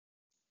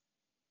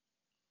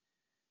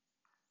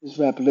It's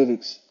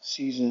Rapalytics,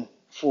 Season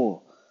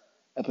 4,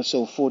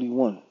 Episode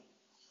 41.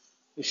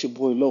 It's your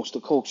boy Los the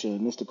Culture,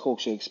 and this the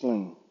Culture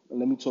Explained. And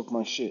let me talk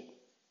my shit.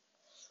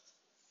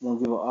 I'm gonna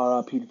give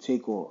a RIP to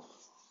Takeoff.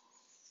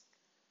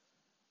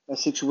 That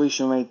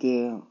situation right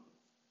there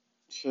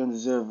shouldn't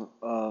deserve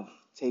of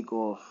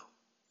Takeoff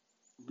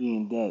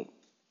being dead.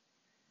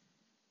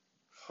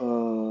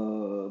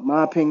 For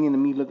my opinion,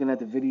 and me looking at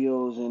the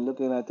videos and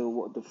looking at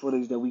the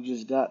footage that we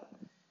just got,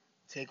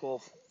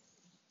 Takeoff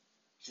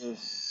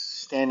just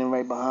standing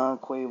right behind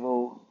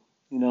Quavo,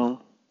 you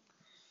know,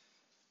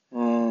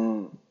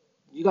 and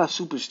you got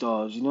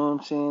superstars, you know what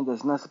I'm saying?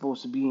 That's not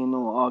supposed to be in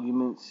no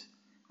arguments.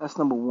 That's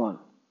number one.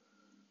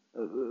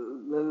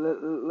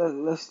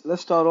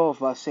 Let's start off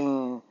by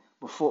saying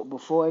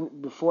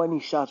before any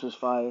shots was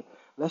fired.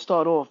 Let's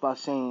start off by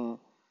saying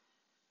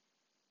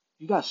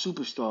you got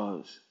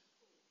superstars.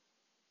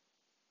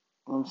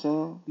 You know what I'm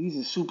saying? These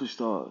are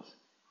superstars.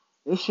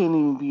 They shouldn't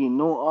even be in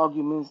no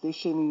arguments. They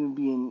shouldn't even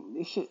be in.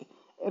 They should.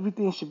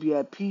 Everything should be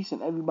at peace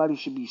and everybody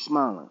should be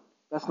smiling.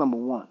 That's number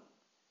one.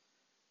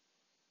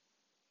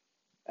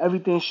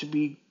 Everything should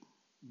be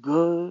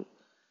good.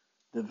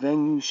 The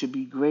venue should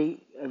be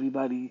great.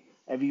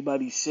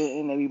 Everybody's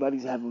sitting.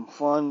 Everybody's having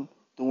fun,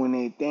 doing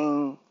their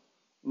thing.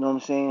 You know what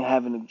I'm saying?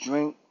 Having a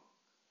drink.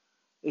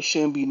 There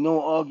shouldn't be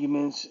no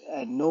arguments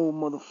at no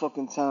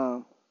motherfucking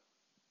time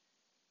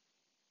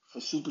for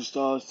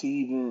superstars to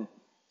even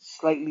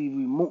slightly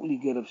remotely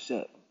get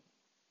upset.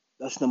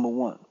 That's number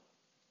one.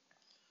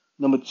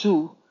 Number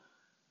two,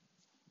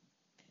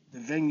 the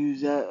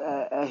venues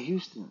at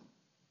Houston.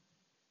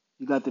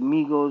 You got the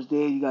Migos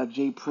there. You got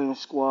Jay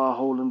Prince Squad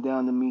holding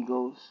down the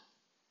Migos.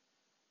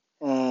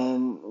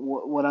 And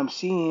what I'm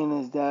seeing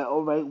is that,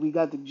 all right, we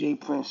got the Jay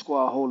Prince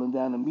Squad holding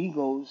down the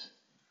Migos,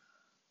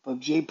 but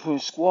Jay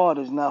Prince Squad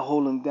is not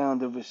holding down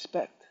the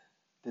respect,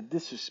 the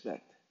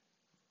disrespect.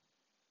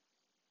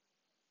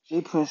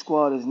 Jay Prince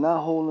Squad is not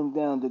holding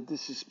down the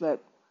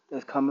disrespect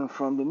that's coming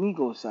from the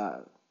Migos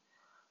side,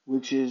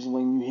 which is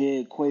when you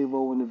hear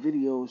Quavo in the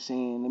video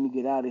saying, let me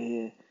get out of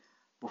here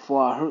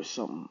before I hurt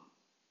something,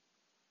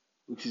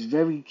 which is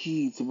very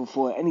key to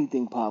before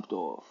anything popped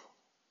off.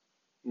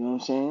 You know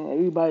what I'm saying?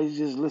 Everybody's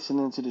just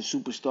listening to the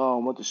superstar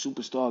and what the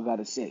superstar got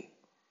to say.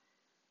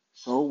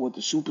 So what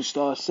the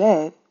superstar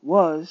said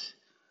was,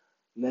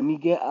 let me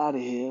get out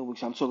of here,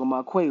 which I'm talking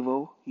about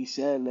Quavo. He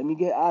said, let me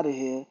get out of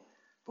here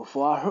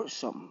before I hurt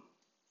something.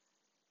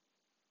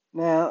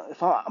 Now,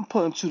 if I'm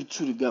putting two to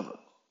two together,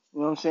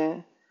 you know what I'm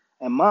saying?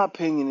 And my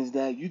opinion is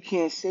that you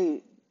can't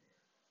say,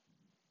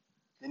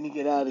 let me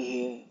get out of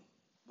here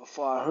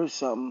before I hurt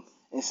something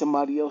in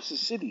somebody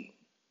else's city.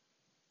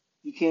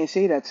 You can't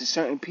say that to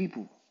certain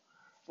people.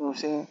 You know what I'm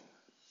saying?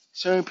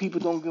 Certain people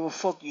don't give a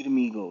fuck you, the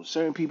Migos.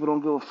 Certain people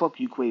don't give a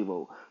fuck you,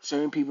 Quavo.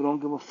 Certain people don't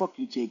give a fuck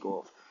you,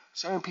 Takeoff.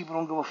 Certain people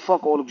don't give a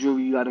fuck all the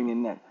jewelry you got on your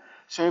neck.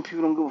 Certain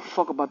people don't give a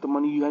fuck about the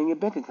money you got in your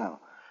bank account.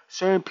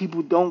 Certain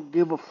people don't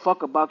give a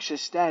fuck about your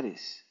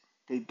status.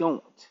 They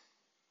don't.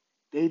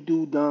 They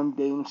do dumb.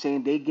 They, you know what I'm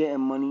saying, they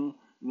getting money.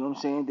 You know what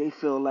I'm saying? They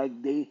feel like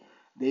you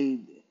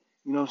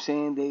know what I'm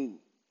saying,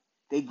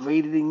 they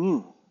greater than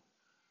you.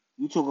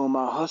 You talking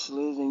about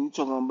hustlers and you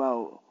talking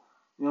about,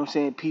 you know what I'm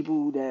saying,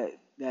 people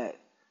that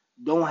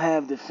don't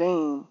have the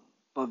fame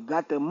but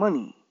got the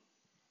money.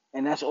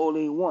 And that's all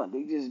they want.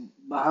 They just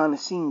behind the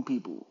scene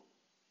people.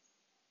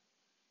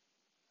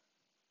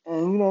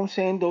 And you know what I'm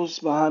saying? Those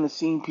behind the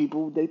scene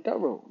people, they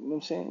thorough. You know what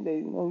I'm saying? They,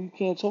 you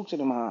can't talk to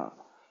them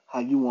how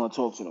you want to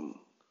talk to them.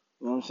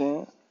 You know what I'm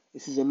saying?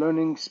 This is a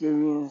learning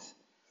experience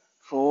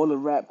for all the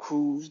rap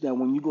crews that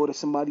when you go to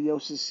somebody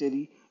else's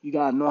city, you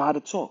gotta know how to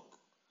talk.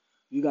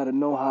 You gotta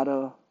know how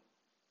to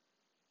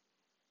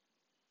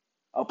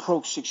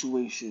approach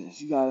situations.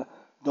 You gotta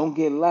don't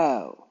get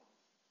loud.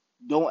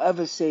 Don't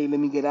ever say, let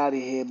me get out of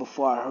here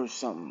before I hurt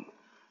something.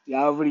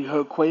 Y'all already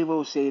heard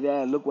Quavo say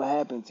that. Look what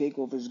happened.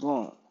 Takeoff is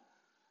gone.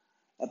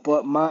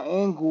 But my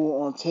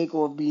angle on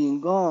Takeoff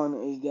being gone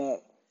is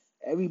that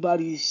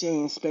everybody's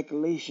saying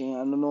speculation. I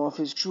don't know if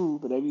it's true,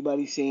 but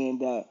everybody's saying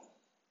that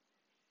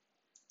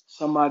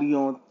somebody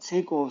on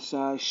Takeoff's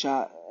side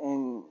shot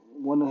and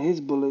one of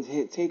his bullets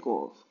hit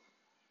Takeoff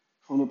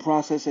from the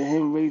process of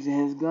him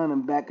raising his gun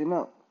and backing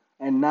up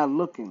and not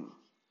looking.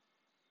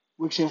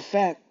 Which in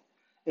fact,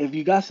 if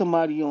you got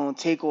somebody on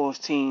Takeoff's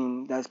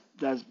team that's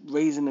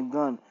raising a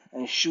gun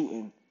and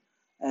shooting,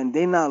 and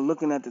they not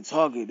looking at the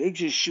target, they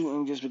just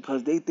shooting just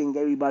because they think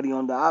everybody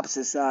on the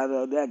opposite side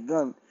of that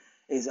gun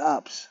is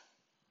ops.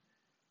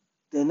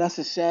 Then that's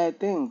a sad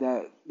thing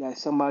that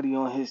somebody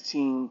on his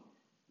team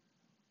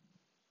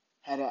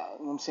had a, you know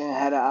what I'm saying,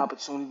 had an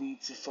opportunity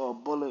for a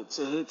bullet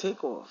to hit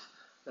Takeoff.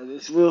 Like,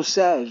 it's real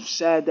sad. It's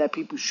sad that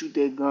people shoot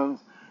their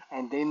guns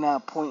and they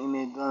not pointing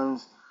their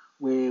guns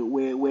where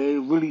it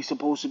really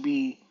supposed to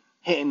be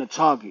hitting the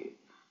target.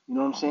 You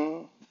know what I'm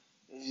saying?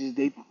 It's just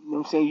they, you know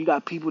what I'm saying. You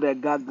got people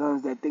that got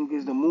guns that think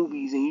it's the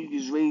movies, and you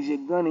just raise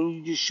your gun and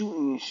you just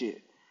shooting and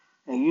shit,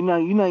 and you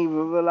not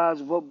even realize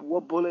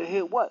what bullet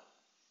hit what.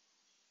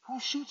 Who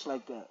shoots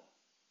like that?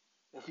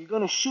 If you're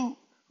gonna shoot,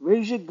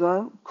 Raise your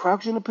gun,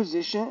 crouch in a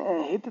position,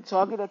 and hit the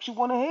target that you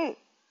want to hit.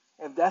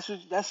 If that's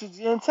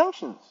your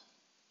intentions.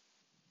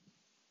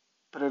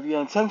 But if your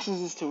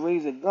intentions is to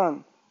raise a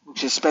gun,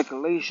 which is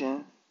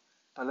speculation,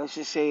 but let's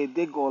just say it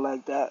did go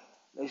like that.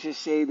 Let's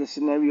just say the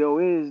scenario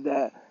is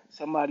that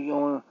somebody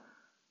on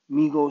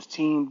Migos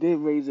team did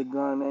raise a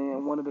gun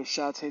and one of the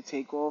shots hit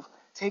Takeoff.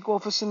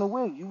 Takeoff is in the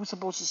way. You were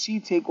supposed to see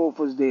Takeoff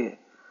was there.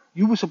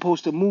 You were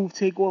supposed to move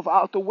Takeoff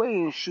out the way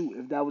and shoot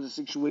if that was a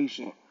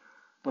situation.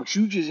 But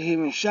you just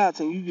hearing shots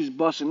and you just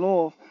busting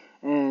off.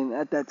 And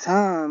at that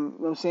time, you know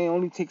what I'm saying, it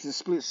only takes a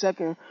split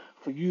second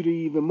for you to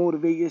even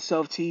motivate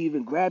yourself to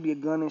even grab your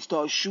gun and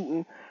start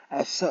shooting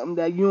at something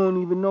that you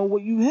don't even know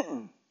what you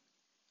hitting.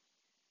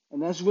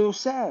 And that's real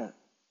sad.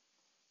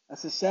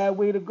 That's a sad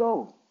way to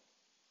go.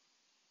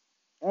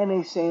 And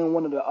they saying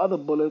one of the other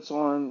bullets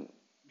on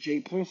Jay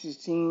Prince's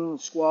team,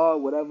 squad,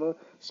 whatever,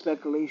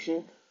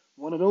 speculation,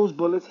 one of those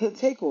bullets hit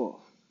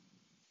Takeoff.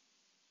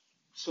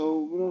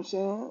 So, you know what I'm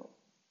saying?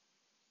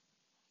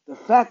 The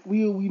fact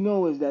we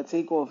know is that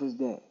Takeoff is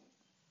dead.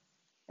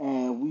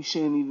 And we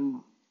shouldn't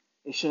even,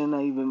 it should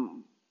not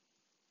even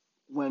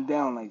went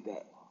down like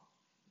that.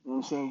 You know what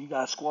I'm saying? You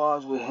got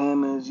squads with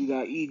hammers, you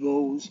got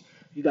egos,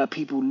 you got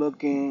people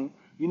looking.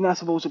 You're not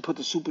supposed to put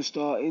the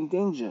superstar in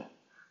danger.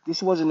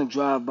 This wasn't a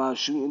drive-by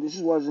shooting. This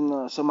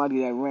wasn't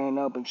somebody that ran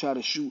up and tried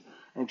to shoot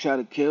and try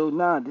to kill.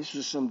 Nah, this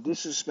was some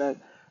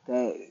disrespect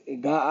that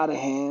it got out of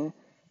hand,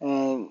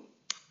 and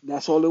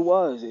that's all it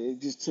was.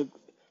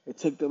 It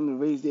took them to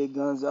raise their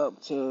guns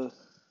up to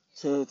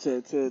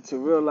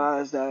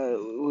realize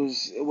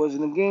that it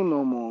wasn't a game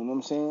no more. You know what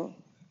I'm saying?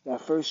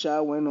 That first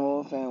shot went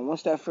off, and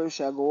once that first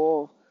shot go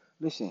off,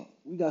 listen,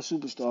 we got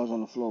superstars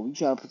on the floor. We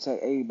try to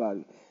protect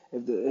everybody.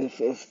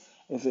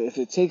 If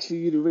it takes for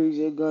you to raise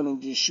your gun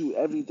and just shoot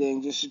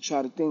everything just to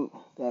try to think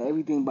that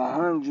everything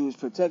behind you is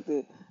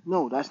protected,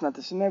 no, that's not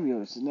the scenario.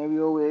 The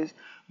scenario is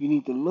you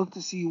need to look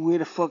to see where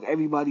the fuck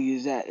everybody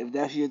is at. If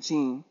that's your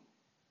team,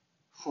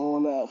 for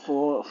all that,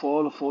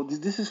 for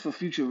this is for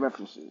future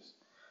references.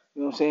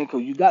 You know what I'm saying?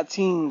 Because you got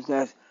teams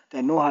that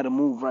know how to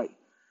move right.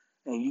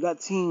 And you got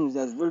teams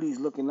that's really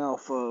looking out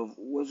for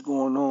what's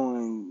going on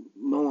and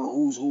knowing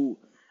who's who.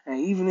 And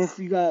even if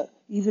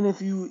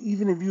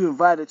you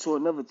invited to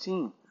another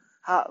team,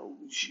 how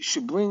you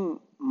should bring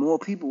more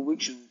people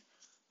with you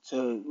to,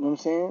 you know what I'm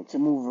saying, to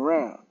move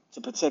around,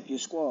 to protect your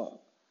squad.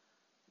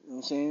 You know what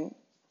I'm saying?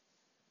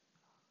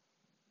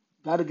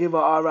 Got to give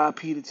a RIP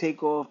to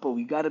Takeoff, but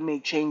we got to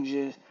make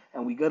changes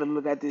and we got to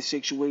look at this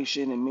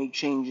situation and make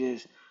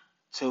changes.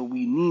 So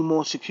we need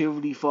more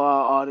security for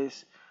our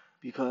artists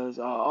because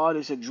our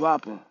artists are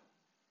dropping.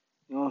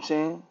 You know what I'm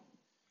saying?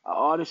 Our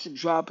artists are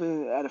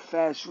dropping at a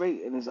fast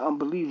rate, and it's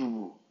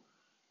unbelievable.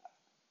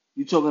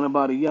 You're talking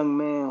about a young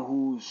man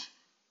who's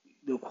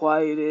the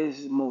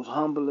quietest, most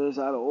humblest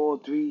out of all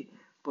three,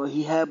 but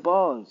he had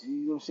bars.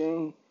 You know what I'm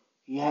saying?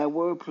 He had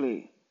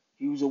wordplay.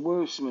 He was a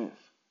wordsmith.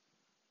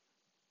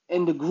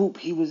 In the group,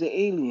 he was an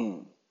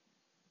alien.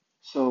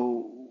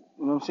 So,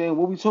 you know what I'm saying?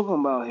 What we talking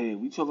about here?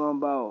 We talking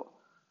about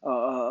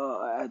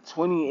at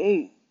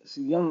 28, it's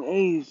a young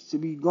age to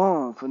be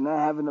gone for not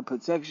having the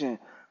protection,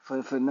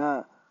 for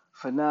not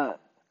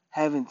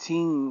having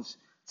teams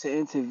to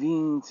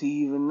intervene, to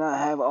even not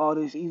have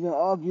artists even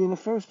argue in the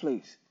first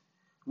place.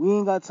 We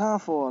ain't got time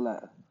for all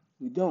that.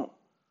 We don't.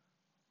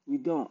 We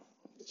don't.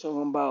 We're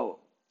talking about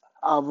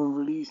album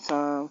release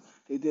time.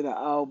 They did an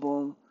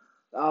album,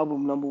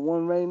 album number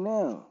one right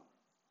now.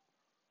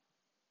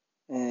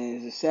 And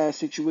it's a sad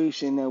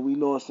situation that we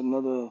lost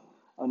another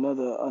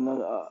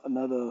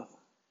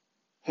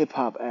hip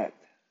hop act.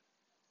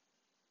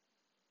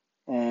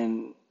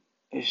 And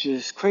it's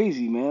just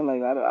crazy, man.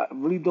 Like I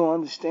really don't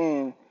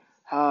understand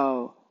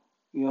how,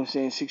 you know what I'm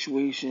saying,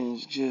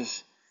 situations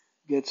just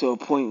get to a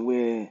point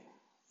where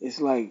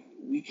it's like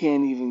we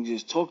can't even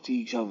just talk to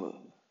each other.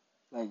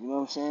 Like, you know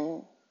what I'm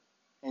saying?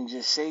 And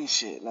just say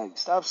shit. Like,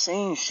 stop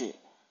saying shit.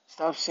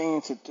 Stop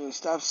saying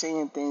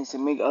things to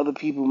make other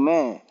people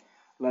mad.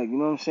 Like, you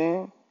know what I'm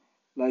saying?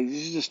 Like,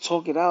 just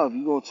talk it out. If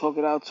you gonna talk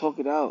it out, talk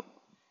it out.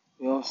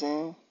 You know what I'm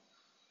saying?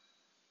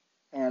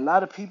 And a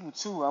lot of people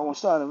too, I'm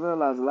starting to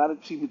realize a lot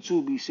of people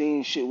too be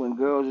saying shit when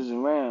girls is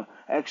around,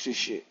 extra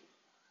shit.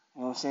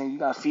 You know what I'm saying? You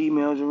got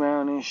females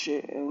around and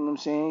shit. You know what I'm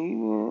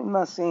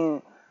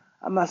saying?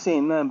 I'm not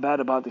saying nothing bad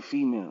about the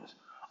females.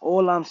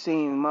 All I'm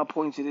saying, my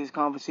point to this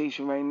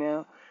conversation right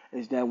now,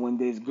 is that when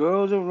there's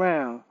girls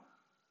around,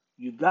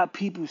 you got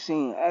people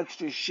saying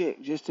extra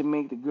shit just to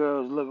make the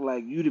girls look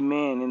like you the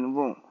man in the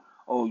room,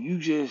 or you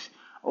just,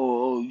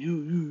 or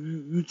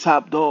you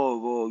top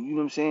dog, or you know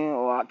what I'm saying,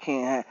 or I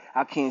can't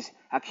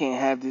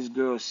have this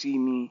girl see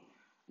me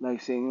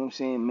like say, you know what I'm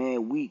saying,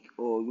 man weak,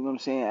 or you know what I'm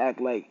saying,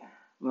 act like,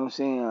 you know what I'm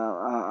saying,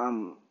 I'm,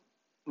 you know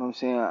what I'm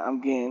saying,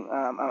 I'm getting,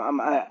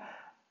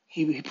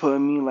 he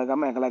putting me like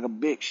I'm acting like a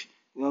bitch,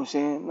 you know what I'm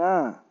saying,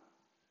 nah.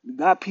 You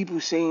got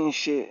people saying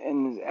shit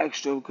and it's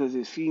extra because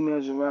there's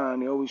females around.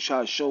 They always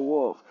try to show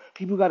off.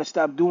 People got to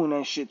stop doing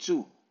that shit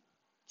too.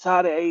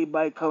 Tired of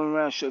everybody coming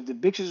around. If the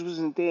bitches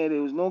wasn't there,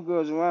 there was no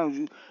girls around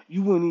you,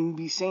 you wouldn't even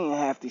be saying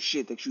half the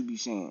shit that you be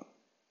saying.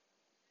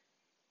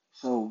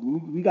 So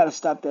we gotta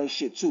stop that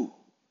shit too.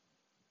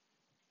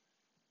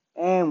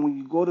 And when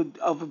you go to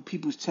other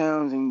people's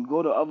towns and you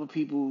go to other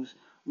people's,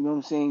 you know what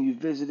I'm saying, you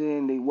visit it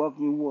and they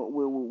welcome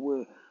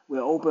you with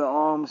open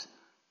arms,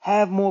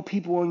 have more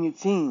people on your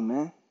team,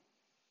 man.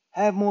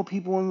 Have more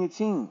people on your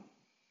team.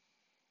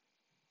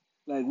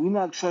 Like, we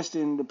not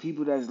trusting the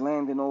people that's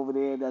landing over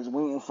there that's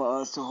waiting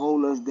for us to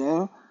hold us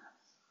down.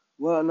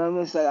 Well, no,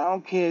 it's like, I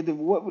don't care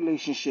what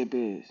relationship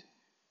is.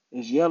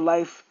 Is your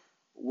life,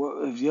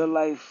 is your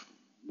life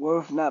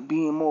worth not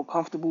being more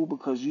comfortable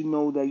because you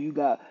know that you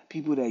got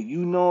people that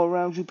you know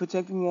around you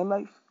protecting your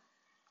life?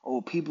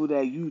 Or people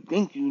that you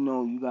think you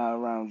know you got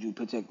around you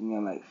protecting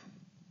your life?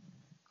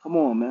 Come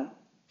on, man.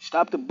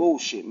 Stop the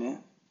bullshit, man.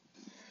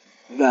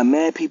 We got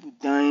mad people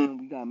dying.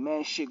 We got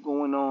mad shit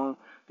going on.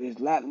 There's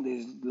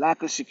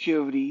lack of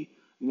security.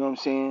 You know what I'm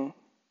saying?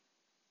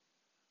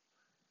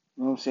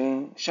 You know what I'm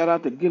saying? Shout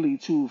out to Gilly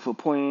too for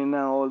pointing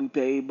out all these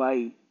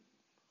everybody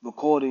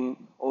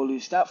recording all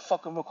this. Stop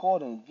fucking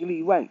recording.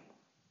 Gilly right.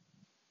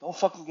 Don't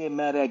fucking get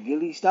mad at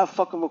Gilly. Stop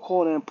fucking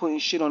recording and putting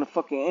shit on the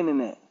fucking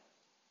internet.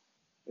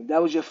 If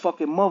that was your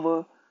fucking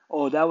mother,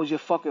 or that was your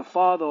fucking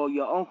father, or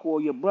your uncle,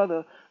 or your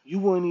brother, you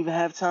wouldn't even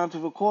have time to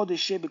record this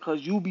shit because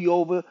you be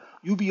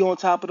on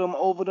top of them,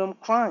 over them,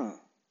 crying.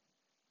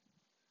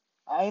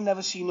 I ain't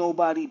never see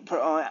nobody,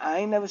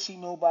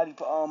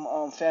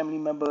 family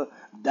member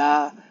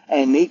die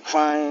and they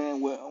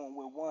crying with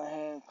one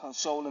hand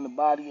consoling the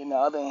body and the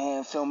other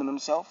hand filming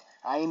themselves.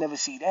 I ain't never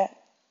see that.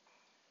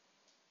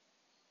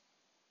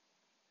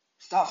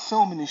 Stop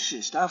filming this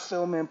shit. Stop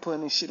filming and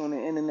putting this shit on the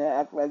internet.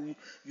 Act like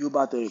you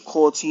about to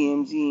call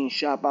TMZ and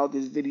shop out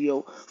this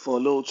video for a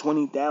little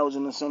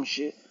 20,000 or some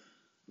shit.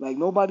 Like,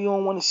 nobody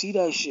don't want to see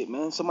that shit,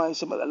 man. A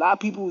lot of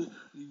people,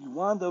 you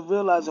wind up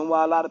realizing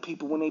why a lot of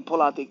people, when they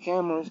pull out their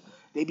cameras,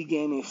 they be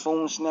getting their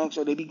phone snatched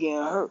or they be getting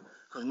hurt.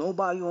 Because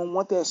nobody don't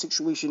want that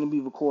situation to be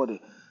recorded.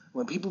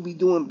 When people be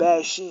doing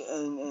bad shit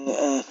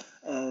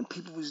and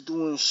people is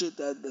doing shit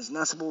that's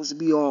not supposed to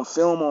be on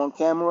film or on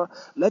camera,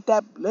 let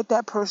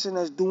that person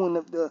that's doing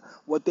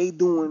what they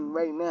doing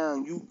right now,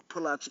 and you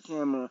pull out your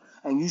camera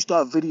and you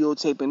start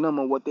videotaping them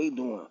on what they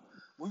doing.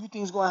 What do you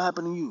think is going to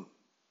happen to you?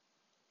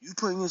 You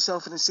putting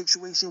yourself in a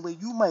situation where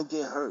you might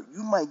get hurt,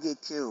 you might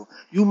get killed,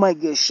 you might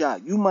get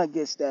shot, you might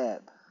get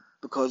stabbed.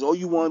 Because all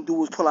you want to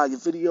do is pull out your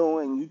video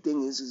and you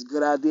think it's a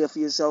good idea for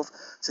yourself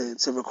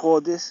to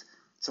record this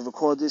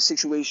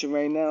situation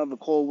right now,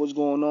 record what's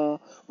going on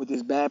with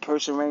this bad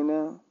person right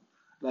now.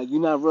 Like,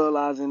 you're not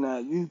realizing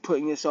that you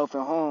putting yourself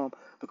in harm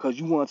because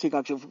you want to take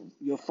out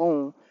your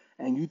phone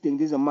and you think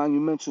this is a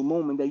monumental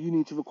moment that you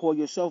need to record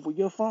yourself with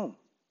your phone.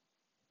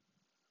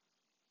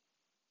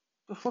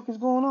 The fuck is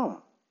going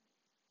on?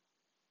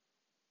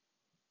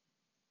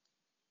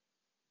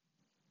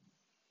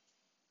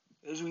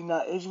 Is we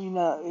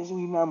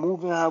not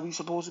moving how we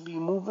supposed to be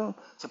moving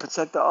to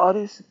protect the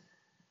artists?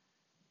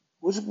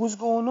 What's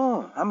going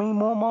on? How many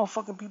more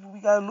motherfucking people we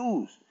gotta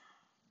lose?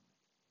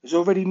 It's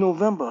already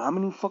November. How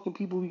many fucking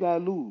people we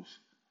gotta lose?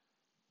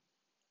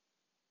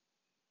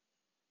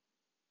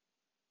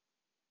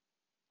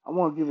 I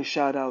want to give a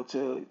shout out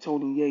to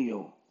Tony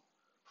Yayo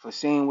for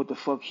saying what the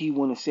fuck he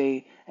want to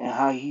say and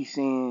how he's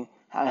saying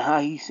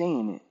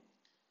it.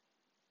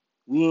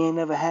 We ain't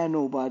never had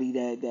nobody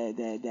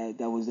that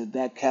was at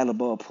that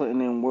caliber of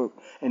putting in work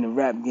in the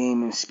rap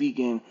game and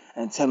speaking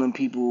and telling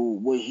people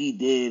what he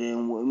did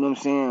and what, you know what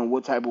I'm saying,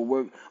 what type of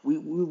work. We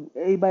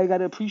everybody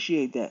gotta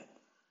appreciate that.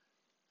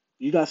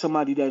 You got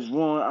somebody that's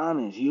raw and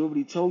honest. He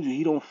already told you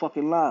he don't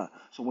fucking lie.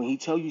 So when he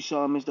tell you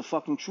something, it's the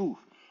fucking truth.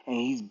 And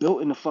he's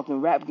built in the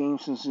fucking rap game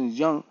since he's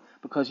young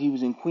because he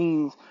was in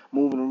Queens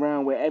moving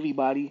around with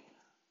everybody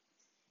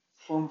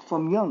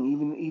from young,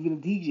 even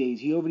the DJs.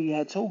 He already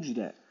had told you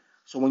that.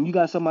 So when you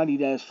got somebody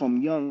that's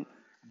from young,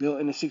 built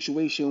in a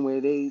situation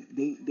where they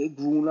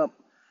grew up,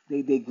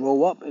 they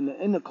grow up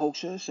in the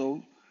culture.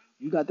 So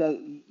you gotta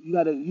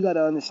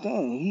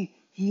understand.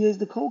 He is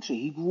the culture.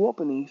 He grew up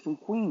in it. He's from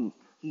Queens.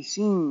 He's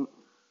seen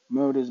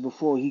murders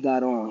before he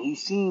got on.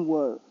 He's seen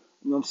what,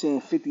 you know what I'm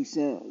saying, 50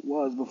 Cent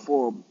was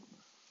before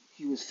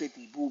he was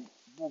 50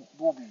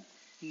 Booby.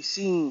 He's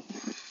seen,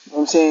 you know what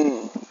I'm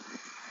saying,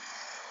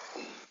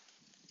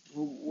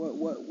 what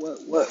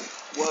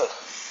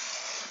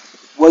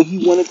what he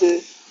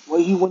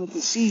wanted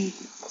to see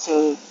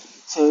to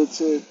to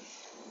to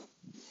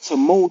to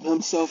mold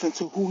himself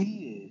into who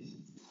he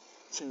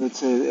is.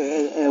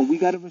 And we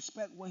gotta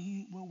respect what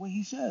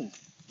he says.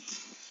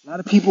 A lot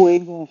of people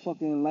ain't gonna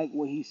fucking like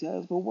what he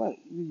says, but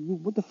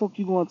what the fuck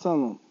you gonna tell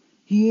him?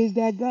 He is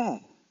that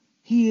guy.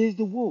 He is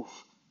the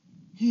wolf.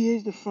 He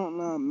is the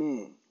frontline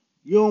man.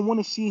 You don't want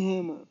to see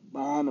him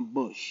behind the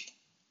bush.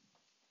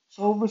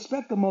 So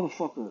respect the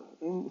motherfucker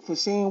for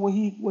saying what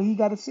he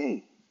got to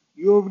say.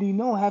 You already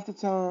know half the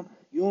time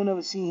you don't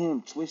ever see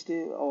him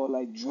twisted or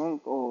like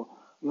drunk or,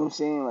 you know what I'm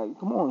saying. Like,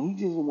 come on, he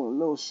just want a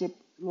little sip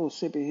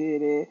of here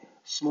there,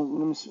 smoking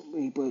them,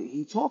 but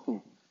he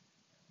talking.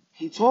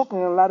 He talking,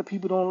 and a lot of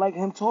people don't like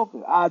him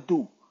talking. I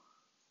do.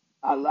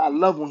 I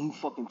love when he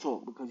fucking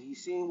talk because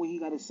he's saying what he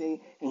got to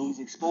say and he's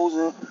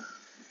exposing.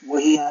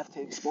 what he have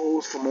to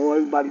expose from all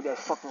everybody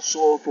that's fucking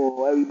soft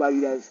or everybody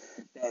that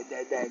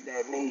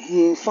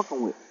he ain't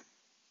fucking with.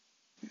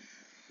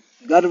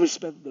 You gotta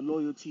respect the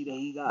loyalty that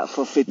he got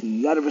for 50.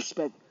 You gotta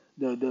respect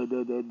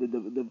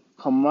the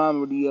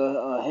camaraderie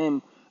of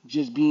him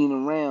just being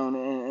around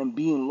and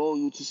being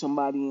loyal to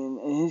somebody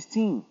in his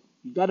team.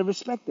 You gotta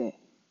respect that.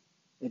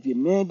 If your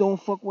man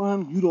don't fuck with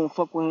him, you don't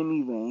fuck with him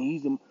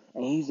either.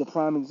 And he's a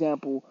prime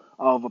example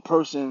of a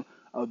person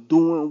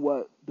doing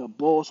what the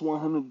boss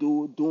want him to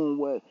do, doing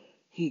what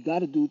he got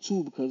to do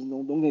too. Because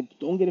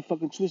don't get it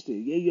fucking twisted.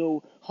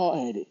 Yayo hard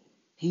headed.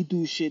 He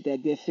do shit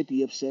that get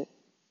 50 upset.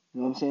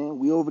 You know what I'm saying?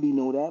 We already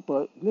know that.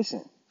 But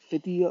listen,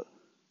 50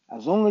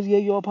 as long as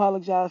Yayo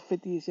apologize,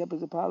 50 accept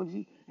his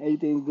apology,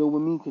 everything's good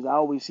with me. Because I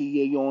always see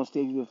Yayo on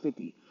stage with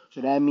 50.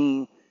 So that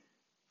means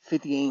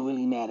 50 ain't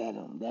really mad at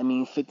him. That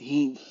means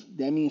 50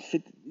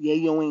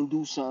 Yayo ain't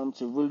do something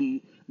to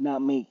really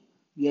not make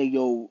Yayo,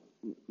 you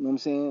know what I'm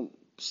saying,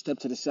 step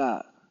to the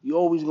side. You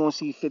always gonna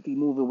see 50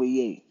 moving with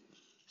Ye.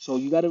 So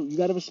you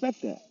gotta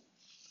respect that.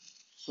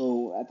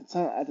 So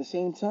at the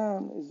same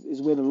time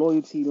is where the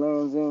loyalty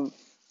lands in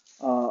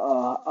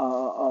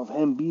of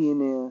him being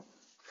there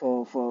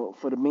for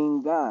the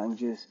main guy and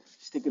just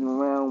sticking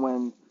around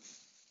when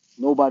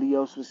nobody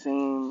else was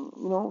saying,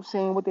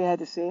 saying what they had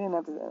to say, and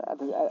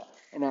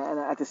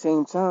at the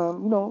same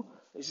time,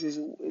 it's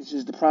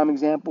just the prime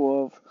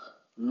example of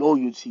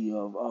loyalty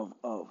of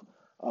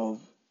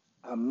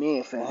I'm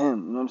there for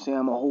him. You know what I'm saying?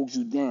 I'm gonna hold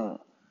you down.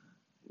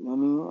 You know what I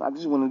mean? I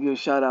just want to give a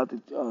shout out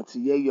to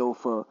Yayo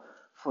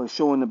for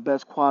showing the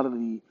best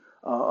quality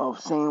of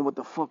saying what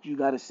the fuck you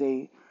gotta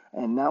say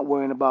and not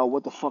worrying about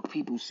what the fuck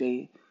people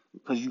say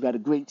because you got a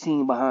great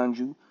team behind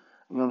you.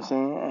 You know what I'm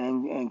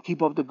saying? And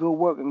keep up the good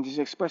work and just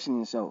expressing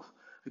yourself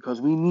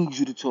because we need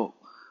you to talk.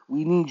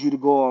 We need you to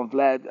go on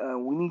Vlad.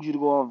 We need you to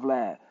go on Vlad. You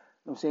know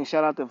what I'm saying?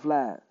 Shout out to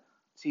Vlad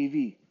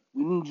TV.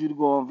 We need you to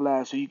go on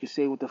Vlad so you can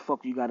say what the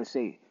fuck you gotta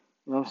say.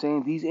 You know what I'm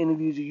saying? These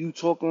interviews of you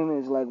talking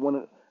is like one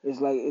of it's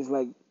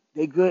like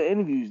they good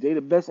interviews. They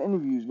the best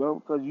interviews, bro,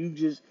 because you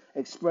just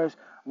express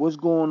what's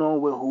going on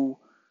with who,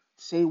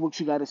 say what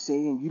you gotta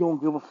say, and you don't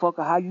give a fuck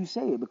of how you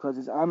say it because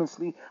it's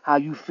honestly how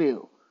you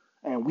feel,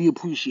 and we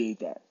appreciate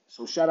that.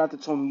 So shout out to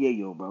Tony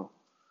Yayo, bro,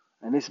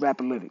 and this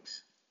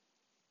Rapalytics.